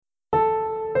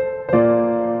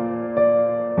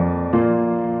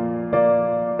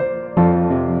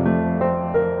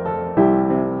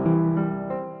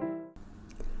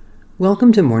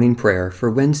Welcome to morning prayer for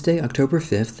Wednesday, October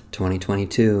 5th,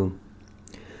 2022.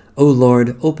 O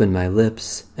Lord, open my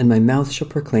lips, and my mouth shall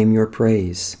proclaim your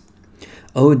praise.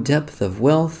 O depth of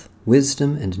wealth,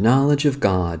 wisdom, and knowledge of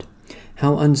God!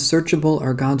 How unsearchable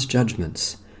are God's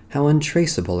judgments, how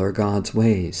untraceable are God's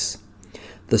ways.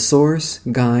 The source,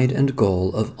 guide, and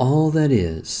goal of all that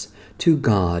is, to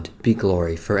God be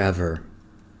glory forever.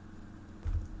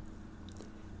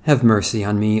 Have mercy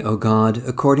on me, O God,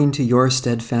 according to your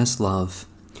steadfast love.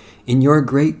 In your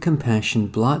great compassion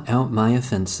blot out my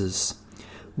offenses.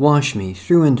 Wash me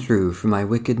through and through from my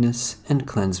wickedness, and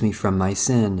cleanse me from my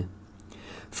sin.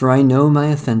 For I know my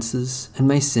offenses, and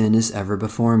my sin is ever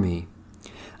before me.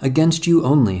 Against you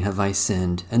only have I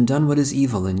sinned, and done what is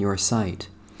evil in your sight.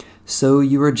 So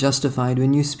you are justified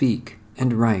when you speak,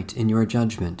 and right in your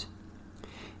judgment.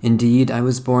 Indeed, I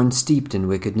was born steeped in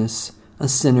wickedness, a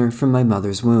sinner from my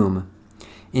mother's womb.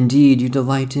 Indeed, you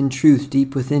delight in truth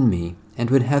deep within me,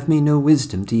 and would have me know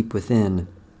wisdom deep within.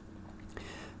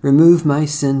 Remove my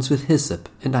sins with hyssop,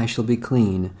 and I shall be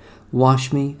clean.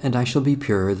 Wash me, and I shall be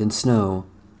purer than snow.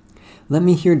 Let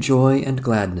me hear joy and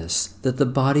gladness, that the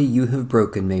body you have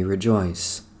broken may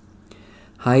rejoice.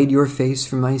 Hide your face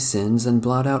from my sins, and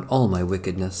blot out all my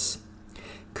wickedness.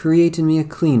 Create in me a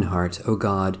clean heart, O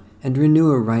God, and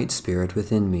renew a right spirit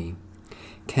within me.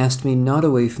 Cast me not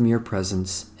away from your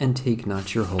presence, and take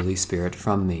not your Holy Spirit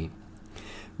from me.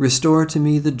 Restore to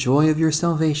me the joy of your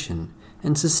salvation,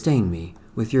 and sustain me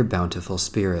with your bountiful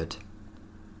Spirit.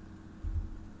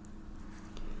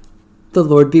 The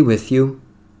Lord be with you.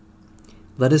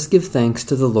 Let us give thanks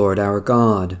to the Lord our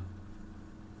God.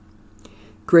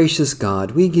 Gracious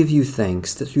God, we give you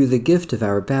thanks that through the gift of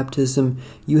our baptism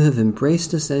you have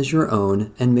embraced us as your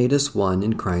own and made us one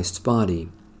in Christ's body.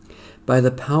 By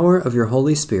the power of your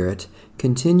Holy Spirit,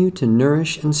 continue to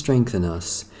nourish and strengthen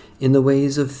us in the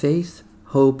ways of faith,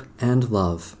 hope, and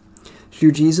love.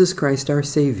 Through Jesus Christ our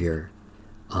Savior.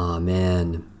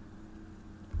 Amen.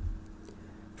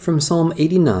 From Psalm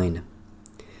 89.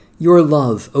 Your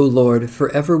love, O Lord,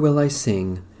 forever will I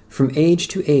sing. From age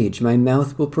to age my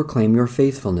mouth will proclaim your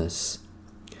faithfulness.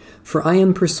 For I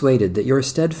am persuaded that your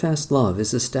steadfast love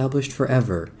is established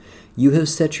forever. You have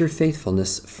set your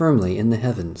faithfulness firmly in the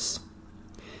heavens.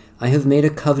 I have made a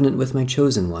covenant with my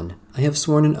chosen one. I have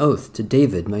sworn an oath to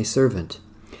David my servant.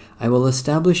 I will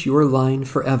establish your line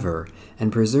forever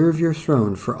and preserve your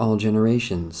throne for all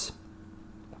generations.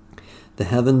 The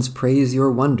heavens praise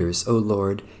your wonders, O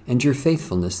Lord, and your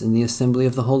faithfulness in the assembly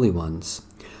of the holy ones.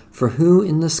 For who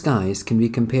in the skies can be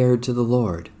compared to the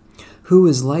Lord? Who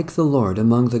is like the Lord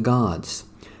among the gods?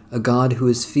 A God who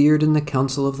is feared in the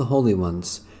council of the holy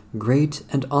ones, great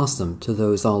and awesome to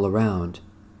those all around.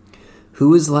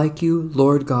 Who is like you,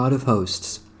 Lord God of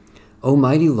hosts? O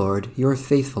mighty Lord, your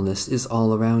faithfulness is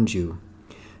all around you.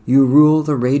 You rule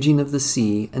the raging of the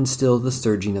sea and still the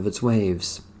surging of its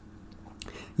waves.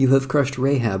 You have crushed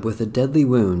Rahab with a deadly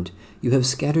wound. You have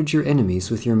scattered your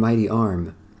enemies with your mighty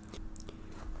arm.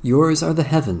 Yours are the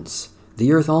heavens.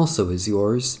 The earth also is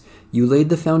yours. You laid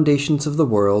the foundations of the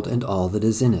world and all that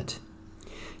is in it.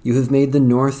 You have made the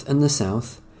north and the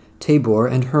south. Tabor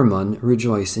and Hermon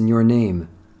rejoice in your name.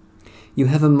 You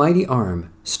have a mighty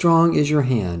arm, strong is your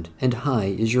hand, and high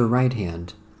is your right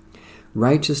hand.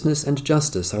 Righteousness and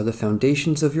justice are the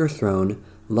foundations of your throne.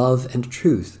 Love and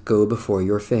truth go before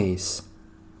your face.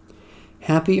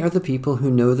 Happy are the people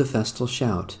who know the festal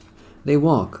shout. They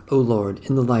walk, O Lord,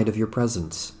 in the light of your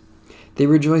presence. They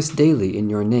rejoice daily in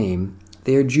your name.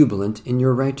 They are jubilant in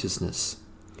your righteousness.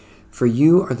 For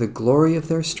you are the glory of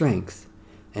their strength,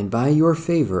 and by your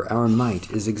favor our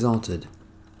might is exalted.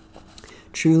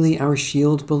 Truly our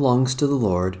shield belongs to the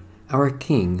Lord, our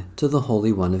King to the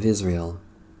Holy One of Israel.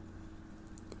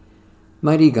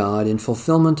 Mighty God, in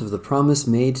fulfillment of the promise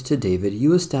made to David,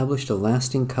 you established a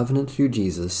lasting covenant through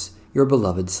Jesus, your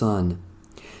beloved Son.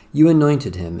 You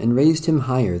anointed him and raised him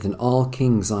higher than all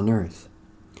kings on earth.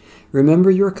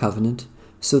 Remember your covenant,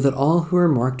 so that all who are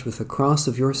marked with the cross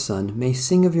of your Son may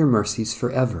sing of your mercies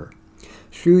forever.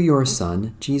 Through your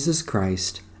Son, Jesus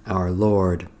Christ, our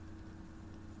Lord.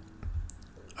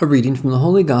 A reading from the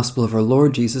Holy Gospel of our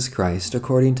Lord Jesus Christ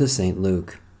according to St.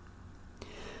 Luke.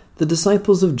 The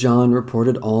disciples of John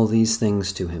reported all these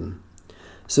things to him.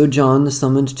 So John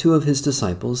summoned 2 of his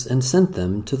disciples and sent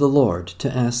them to the Lord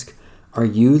to ask, Are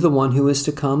you the one who is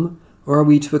to come, or are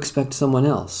we to expect someone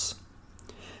else?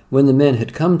 When the men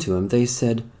had come to him, they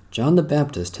said, John the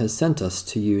Baptist has sent us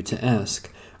to you to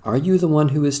ask, Are you the one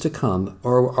who is to come,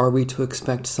 or are we to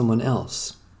expect someone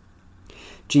else?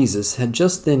 Jesus had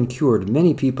just then cured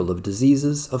many people of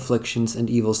diseases, afflictions, and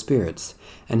evil spirits,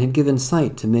 and had given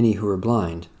sight to many who were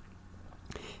blind.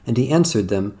 And he answered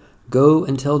them, Go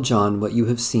and tell John what you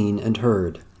have seen and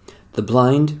heard. The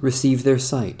blind receive their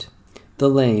sight. The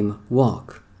lame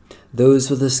walk. Those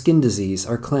with a skin disease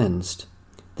are cleansed.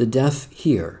 The deaf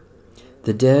hear.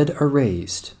 The dead are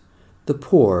raised. The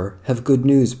poor have good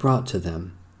news brought to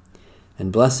them.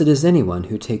 And blessed is anyone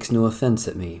who takes no offense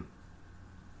at me."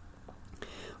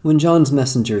 When John's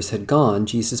messengers had gone,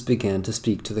 Jesus began to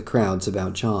speak to the crowds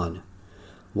about John.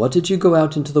 "What did you go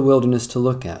out into the wilderness to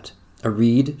look at? A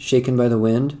reed shaken by the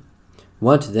wind?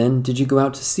 What, then, did you go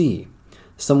out to see?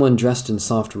 Someone dressed in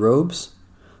soft robes?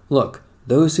 Look,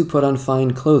 those who put on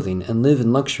fine clothing and live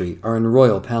in luxury are in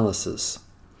royal palaces.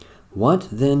 What,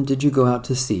 then, did you go out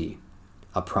to see?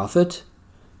 A prophet?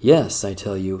 Yes, I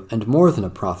tell you, and more than a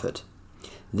prophet.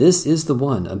 This is the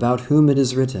one about whom it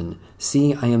is written,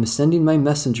 'See, I am sending my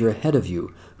messenger ahead of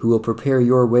you, who will prepare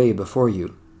your way before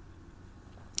you.'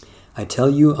 I tell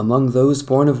you, among those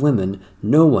born of women,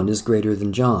 no one is greater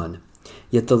than John,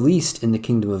 yet the least in the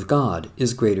kingdom of God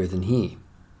is greater than he."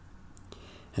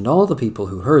 And all the people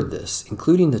who heard this,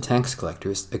 including the tax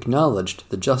collectors, acknowledged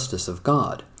the justice of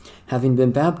God, having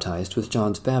been baptized with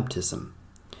John's baptism.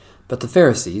 But the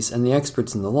Pharisees and the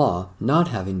experts in the law, not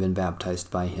having been baptized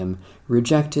by him,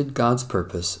 rejected God's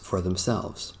purpose for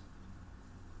themselves.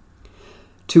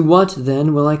 To what,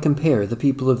 then, will I compare the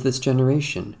people of this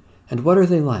generation? And what are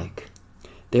they like?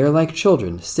 They are like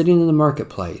children sitting in the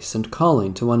marketplace and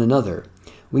calling to one another,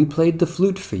 'We played the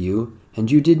flute for you, and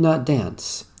you did not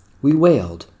dance. We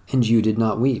wailed, and you did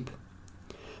not weep.'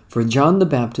 For John the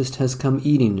Baptist has come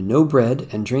eating no bread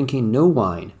and drinking no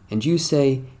wine, and you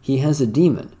say, 'He has a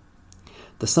demon.'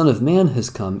 The Son of Man has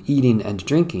come eating and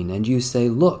drinking, and you say,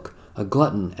 'Look, a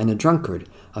glutton and a drunkard,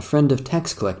 a friend of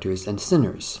tax collectors and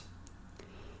sinners.'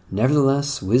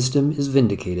 Nevertheless, wisdom is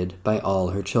vindicated by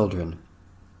all her children.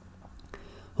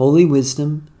 Holy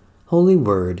wisdom, holy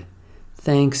word,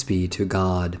 thanks be to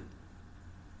God."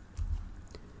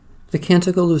 The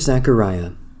Canticle of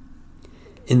Zechariah.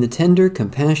 In the tender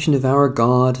compassion of our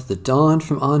God, the dawn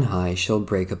from on high shall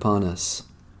break upon us.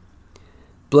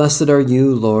 Blessed are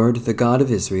you, Lord, the God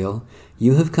of Israel.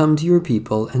 You have come to your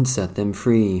people and set them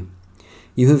free.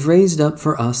 You have raised up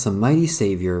for us a mighty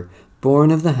Savior,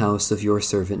 born of the house of your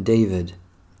servant David.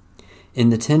 In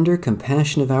the tender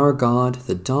compassion of our God,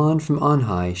 the dawn from on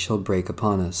high shall break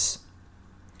upon us.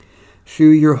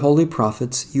 Through your holy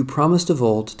prophets, you promised of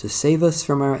old to save us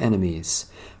from our enemies,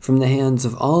 from the hands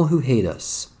of all who hate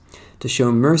us, to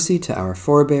show mercy to our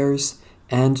forebears,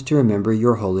 and to remember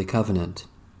your holy covenant.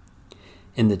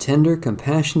 In the tender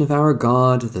compassion of our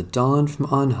God, the dawn from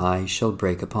on high shall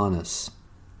break upon us.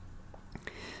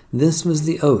 This was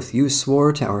the oath you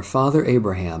swore to our father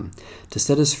Abraham, to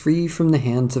set us free from the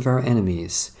hands of our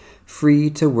enemies, free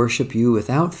to worship you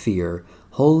without fear,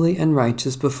 holy and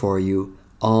righteous before you,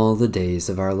 all the days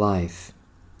of our life.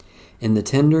 In the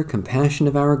tender compassion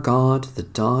of our God, the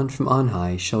dawn from on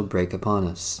high shall break upon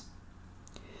us.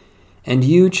 And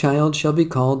you, child, shall be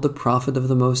called the prophet of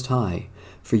the Most High,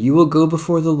 for you will go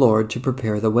before the Lord to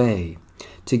prepare the way,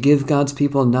 to give God's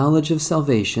people knowledge of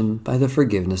salvation by the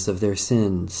forgiveness of their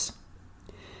sins.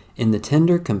 In the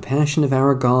tender compassion of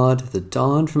our God, the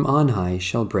dawn from on high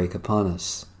shall break upon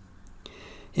us.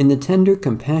 In the tender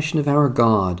compassion of our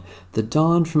God, the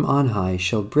dawn from on high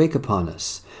shall break upon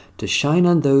us, to shine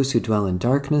on those who dwell in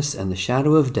darkness and the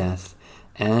shadow of death,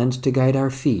 and to guide our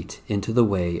feet into the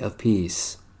way of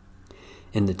peace.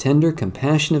 In the tender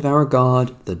compassion of our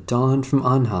God, the dawn from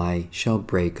on high shall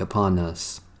break upon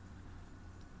us.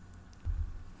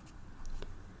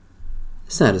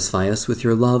 Satisfy us with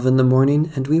your love in the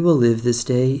morning, and we will live this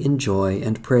day in joy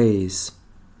and praise.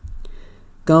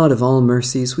 God of all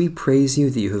mercies, we praise you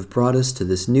that you have brought us to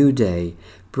this new day,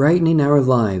 brightening our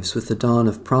lives with the dawn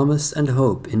of promise and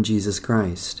hope in Jesus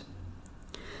Christ.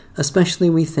 Especially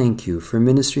we thank you for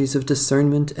ministries of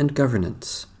discernment and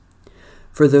governance,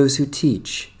 for those who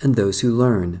teach and those who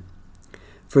learn,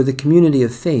 for the community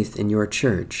of faith in your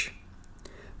church,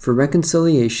 for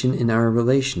reconciliation in our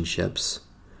relationships,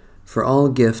 for all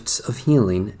gifts of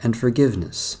healing and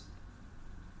forgiveness.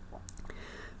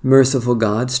 Merciful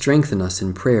God, strengthen us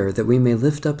in prayer that we may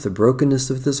lift up the brokenness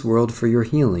of this world for your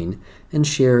healing and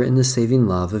share in the saving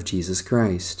love of Jesus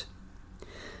Christ.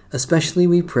 Especially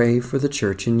we pray for the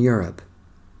Church in Europe,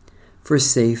 for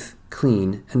safe,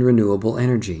 clean, and renewable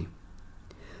energy,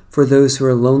 for those who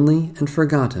are lonely and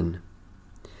forgotten,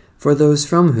 for those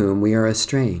from whom we are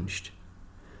estranged,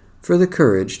 for the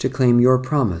courage to claim your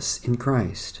promise in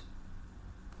Christ.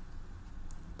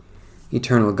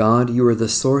 Eternal God, you are the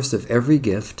source of every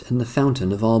gift and the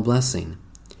fountain of all blessing.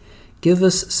 Give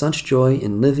us such joy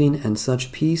in living and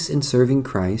such peace in serving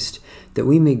Christ that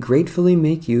we may gratefully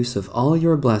make use of all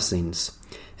your blessings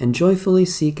and joyfully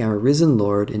seek our risen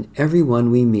Lord in every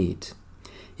one we meet.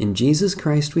 In Jesus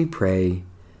Christ we pray.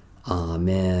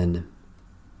 Amen.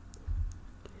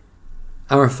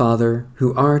 Our Father,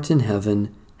 who art in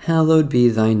heaven, hallowed be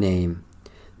thy name.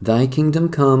 Thy kingdom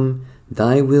come,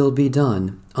 thy will be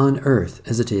done, on earth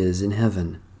as it is in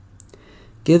heaven.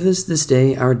 Give us this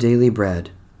day our daily bread,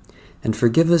 and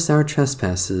forgive us our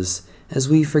trespasses, as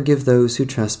we forgive those who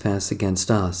trespass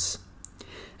against us.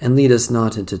 And lead us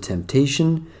not into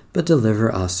temptation, but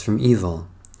deliver us from evil.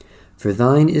 For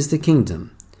thine is the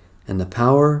kingdom, and the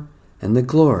power, and the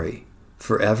glory,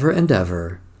 forever and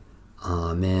ever.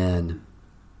 Amen.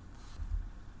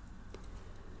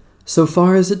 So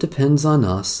far as it depends on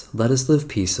us, let us live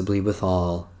peaceably with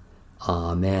all.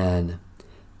 Amen.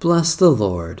 Bless the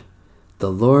Lord.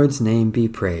 The Lord's name be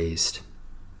praised.